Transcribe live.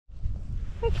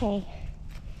Okay,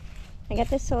 I got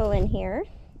the soil in here,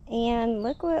 and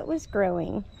look what was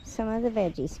growing, some of the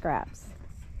veggie scraps.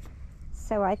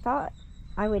 So I thought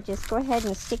I would just go ahead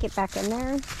and stick it back in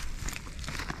there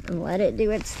and let it do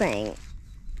its thing.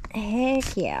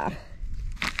 Heck yeah.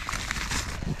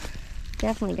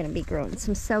 Definitely going to be growing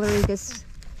some celery this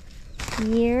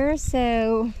year,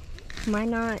 so why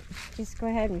not just go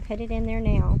ahead and put it in there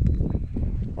now.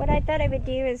 What I thought I would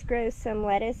do is grow some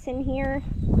lettuce in here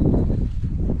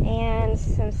and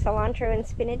some cilantro and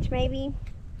spinach maybe.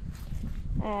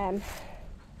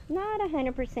 Not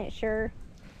 100% sure.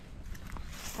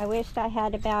 I wished I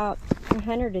had about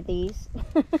 100 of these.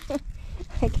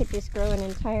 I could just grow an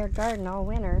entire garden all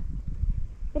winter.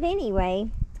 But anyway,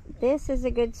 this is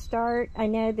a good start. I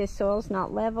know the soil's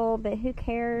not level, but who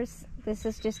cares? This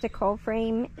is just a cold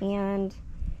frame and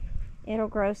it'll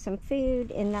grow some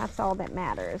food, and that's all that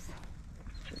matters.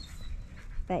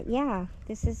 But yeah,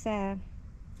 this is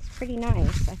it's pretty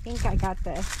nice. I think I got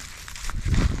the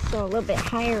soil a little bit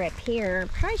higher up here.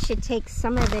 Probably should take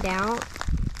some of it out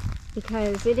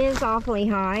because it is awfully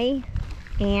high,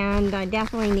 and I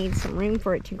definitely need some room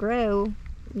for it to grow.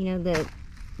 You know, the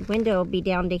window will be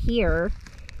down to here,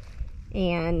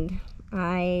 and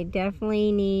I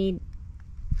definitely need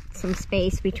some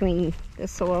space between the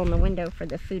soil and the window for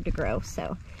the food to grow.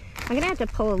 So I'm gonna have to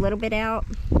pull a little bit out,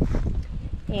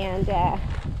 and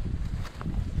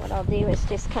what I'll do is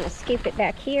just kind of scoop it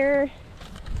back here.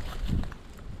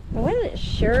 I wasn't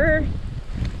sure.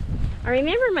 I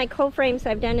remember my cold frames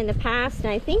I've done in the past, and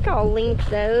I think I'll link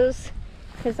those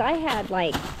because I had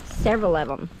like several of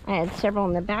them. I had several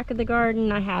in the back of the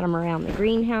garden. I had them around the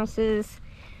greenhouses.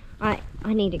 I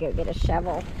need to go get a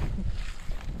shovel.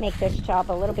 Make this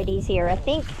job a little bit easier. I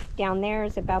think down there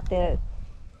is about the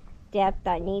depth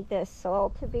I need this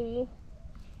soil to be,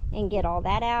 and get all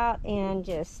that out and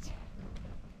just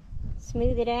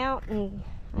smooth it out. And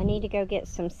I need to go get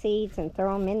some seeds and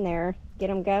throw them in there, get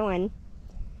them going.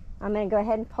 I'm going to go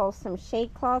ahead and pull some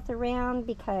shade cloth around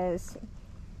because,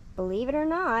 believe it or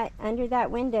not, under that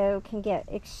window can get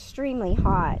extremely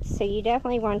hot. So you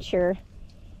definitely want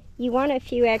you want a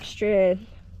few extra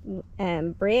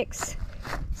bricks,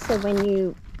 so when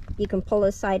you can pull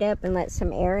the side up and let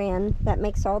some air in. That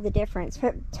makes all the difference.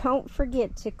 But don't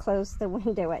forget to close the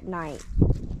window at night,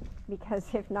 because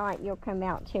if not, you'll come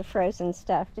out to frozen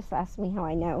stuff. Just ask me how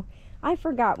I know. I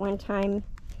forgot one time,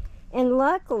 and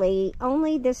luckily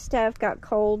only this stuff got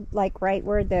cold, like right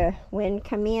where the wind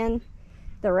come in.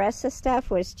 The rest of the stuff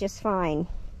was just fine.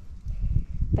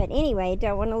 But anyway,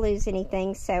 don't want to lose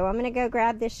anything, so I'm going to go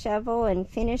grab this shovel and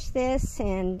finish this,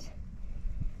 and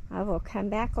I will come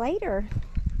back later.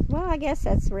 Well, I guess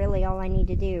that's really all I need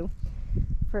to do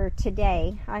for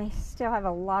today. I still have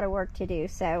a lot of work to do,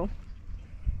 so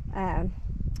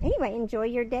anyway, enjoy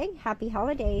your day. Happy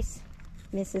holidays,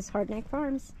 Mrs. Hardneck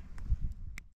Farms.